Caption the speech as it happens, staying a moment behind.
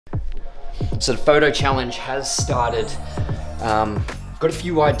So the photo challenge has started. Got a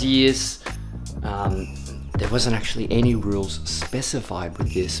few ideas. There wasn't actually any rules specified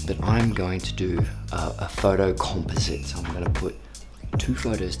with this, but I'm going to do a photo composite. So I'm going to put two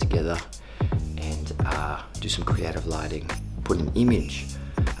photos together and do some creative lighting, put an image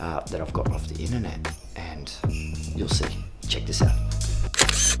that I've got off the internet, and you'll see. Check this out.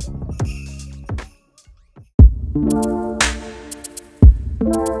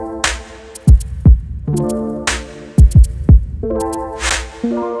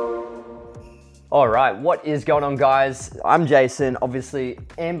 All right, what is going on, guys? I'm Jason. Obviously,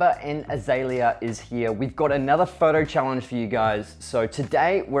 Amber and Azalea is here. We've got another photo challenge for you guys. So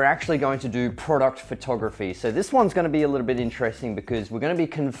today, we're actually going to do product photography. So this one's gonna be a little bit interesting because we're gonna be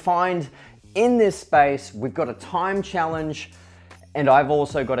confined in this space. We've got a time challenge, and I've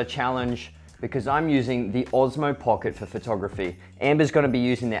also got a challenge because I'm using the Osmo Pocket for photography. Amber's gonna be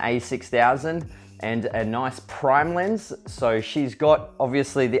using the A6000 and a nice prime lens. So she's got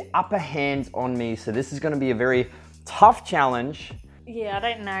obviously the upper hand on me. So this is gonna be a very tough challenge. Yeah, I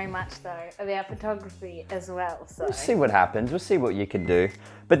don't know much though about photography as well. So we'll see what happens. We'll see what you can do.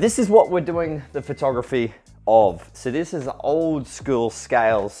 But this is what we're doing the photography of. So this is old school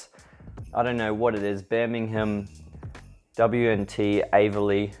scales. I don't know what it is. Birmingham, WNT,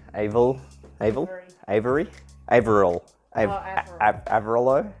 Avery, Averilo,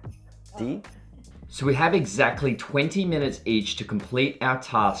 D. So we have exactly 20 minutes each to complete our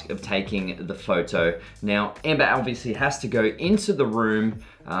task of taking the photo. Now, Amber obviously has to go into the room,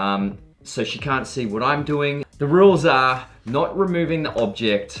 so she can't see what I'm doing. The rules are not removing the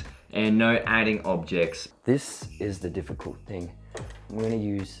object and no adding objects. This is the difficult thing. I'm gonna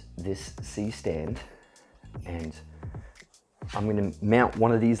use this C stand and I'm gonna mount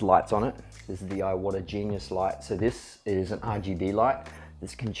one of these lights on it. This is the Iwata Genius light. So this is an RGB light.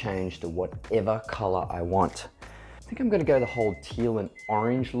 This can change to whatever color I want. I think I'm gonna go the whole teal and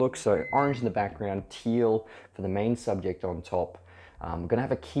orange look. So orange in the background, teal for the main subject on top. I'm gonna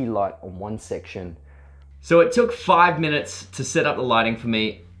have a key light on one section. So it took 5 minutes to set up the lighting for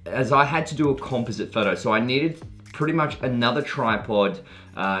me, as I had to do a composite photo. So I needed pretty much another tripod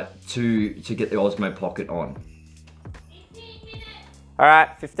to get the Osmo Pocket on. 15 minutes. All right,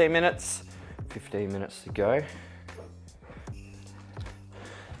 15 minutes. 15 minutes to go.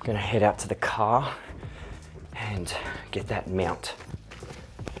 I'm gonna head out to the car and get that mount.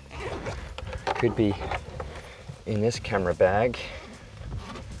 Could be in this camera bag.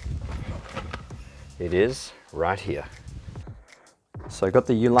 It is right here. So I got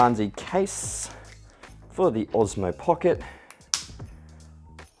the Ulanzi case for the Osmo Pocket.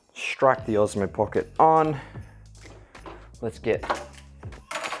 Strike the Osmo Pocket on. Let's get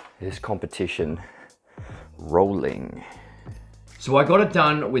this competition rolling. So I got it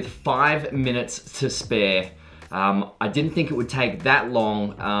done with 5 minutes to spare. I didn't think it would take that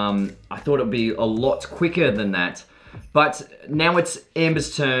long. I thought it would be a lot quicker than that. But now it's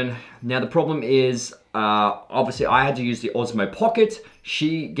Amber's turn. Now the problem is, obviously I had to use the Osmo Pocket.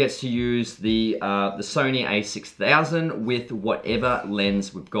 She gets to use the Sony a6000 with whatever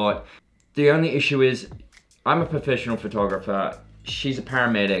lens we've got. The only issue is, I'm a professional photographer. She's a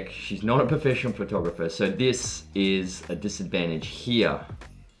paramedic, she's not a professional photographer, so this is a disadvantage here.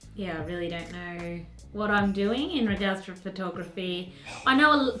 Yeah, I really don't know what I'm doing in regards to photography. I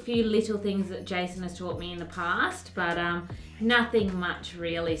know a few little things that Jason has taught me in the past, but nothing much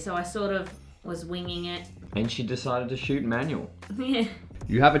really, so I sort of was winging it. And she decided to shoot manual. Yeah.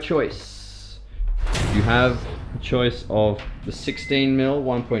 You have a choice. You have a choice of the 16mm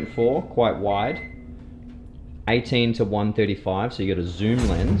 1.4, quite wide. 18 to 135, so you got a zoom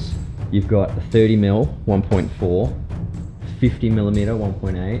lens. You've got a 30mm 1.4, 50mm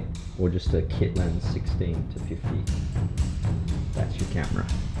 1.8, or just a kit lens 16 to 50. That's your camera.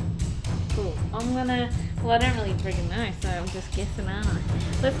 Cool. I'm gonna, well, I don't really freaking know, so I'm just guessing, aren't I?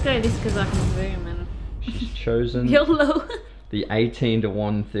 Let's go this because I can zoom and... She's chosen YOLO. The 18 to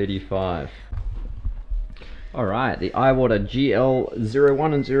 135. All right, the Iwata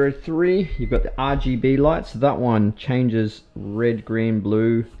GL01 and 03. You've got the RGB lights. So that one changes red, green,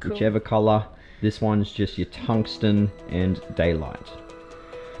 blue, cool. Whichever color. This one's just your tungsten and daylight.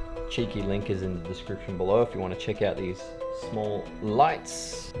 Cheeky link is in the description below if you want to check out these small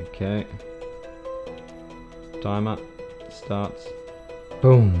lights. Okay. Timer starts.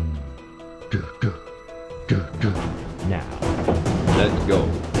 Boom. Now, let's go.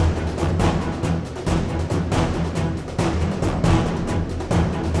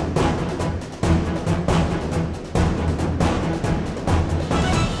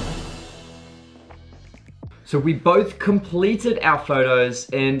 So we both completed our photos,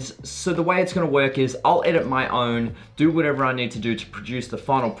 and so the way it's gonna work is I'll edit my own, do whatever I need to do to produce the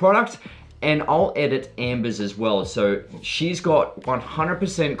final product, and I'll edit Amber's as well. So she's got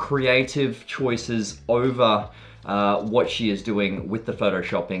 100% creative choices over what she is doing with the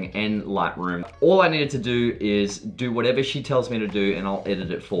photoshopping and Lightroom. All I needed to do is do whatever she tells me to do, and I'll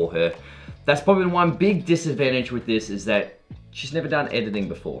edit it for her. That's probably one big disadvantage with this, is that she's never done editing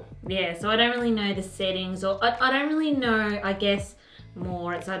before. Yeah, so I don't really know the settings, or I don't really know, I guess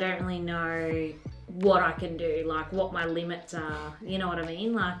more it's I don't really know what I can do, like what my limits are, you know what I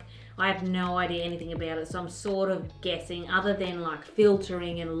mean? Like I have no idea anything about it, so I'm sort of guessing, other than like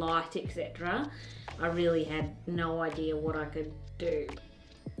filtering and light, etc. I really had no idea what I could do.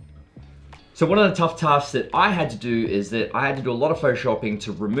 So one of the tough tasks that I had to do is that I had to do a lot of photoshopping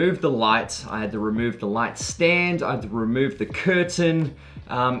to remove the light. I had to remove the light stand, I had to remove the curtain,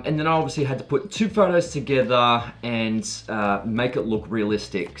 and then I obviously had to put two photos together and make it look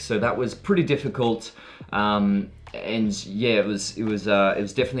realistic. So that was pretty difficult, and yeah, it was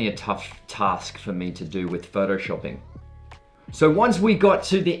definitely a tough task for me to do with photoshopping. So once we got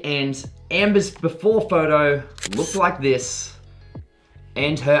to the end, Amber's before photo looked like this,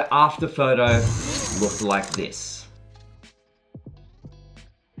 and her after photo looked like this.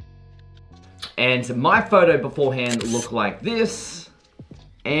 And my photo beforehand looked like this,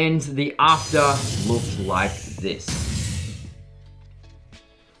 and the after looked like this.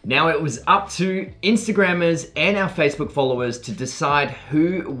 Now it was up to Instagrammers and our Facebook followers to decide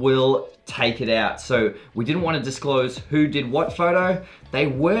who will take it out. So we didn't want to disclose who did what photo. They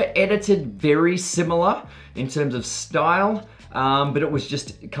were edited very similar in terms of style, but it was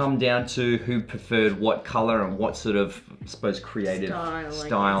just come down to who preferred what color and what sort of, I suppose, creative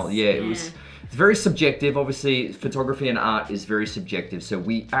style. Yeah, it's very subjective. Obviously, photography and art is very subjective. So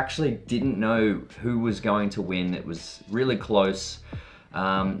we actually didn't know who was going to win. It was really close.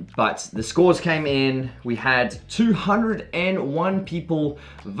 But the scores came in. We had 201 people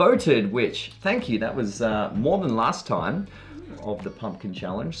voted, which, thank you, that was more than last time of the pumpkin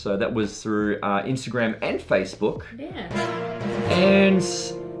challenge. So that was through Instagram and Facebook. Yeah. And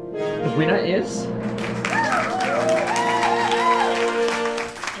the winner is...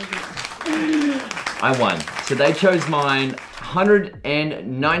 I won. So they chose mine,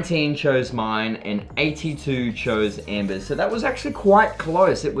 119 chose mine, and 82 chose Amber's. So that was actually quite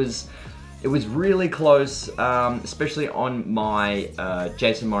close. It was really close, especially on my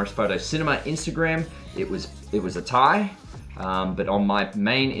Jason Morris Photo Cinema Instagram. It was a tie. But on my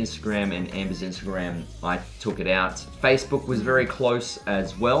main Instagram and Amber's Instagram, I took it out. Facebook was very close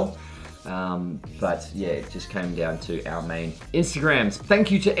as well. But yeah, it just came down to our main Instagrams. Thank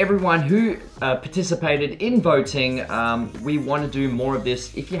you to everyone who participated in voting. We want to do more of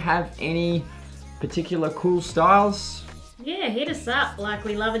this. If you have any particular cool styles, yeah, hit us up. Like,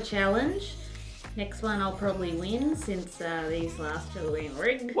 we love a challenge. Next one I'll probably win, since these last two have been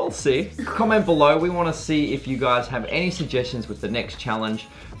rigged. We'll see. Comment below. We want to see if you guys have any suggestions with the next challenge.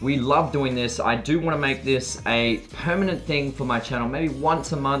 We love doing this. I do want to make this a permanent thing for my channel. Maybe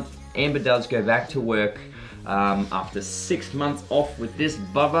once a month. Amber does go back to work after 6 months off with this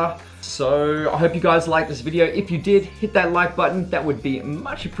bubba. So I hope you guys liked this video. If you did, hit that like button. That would be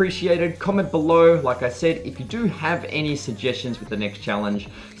much appreciated. Comment below. Like I said, if you do have any suggestions with the next challenge,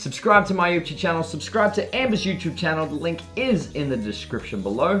 subscribe to my YouTube channel, subscribe to Amber's YouTube channel. The link is in the description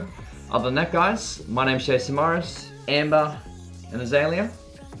below. Other than that, guys, my name's Jason Morris, Amber, and Azalea.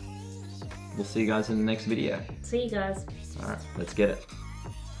 We'll see you guys in the next video. See you guys. All right, let's get it.